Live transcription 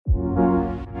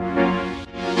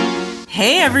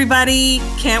Hey, everybody.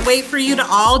 Can't wait for you to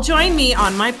all join me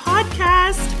on my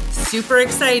podcast. Super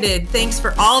excited. Thanks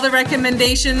for all the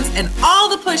recommendations and all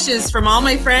the pushes from all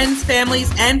my friends,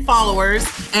 families, and followers.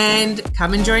 And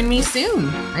come and join me soon.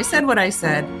 I said what I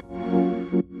said.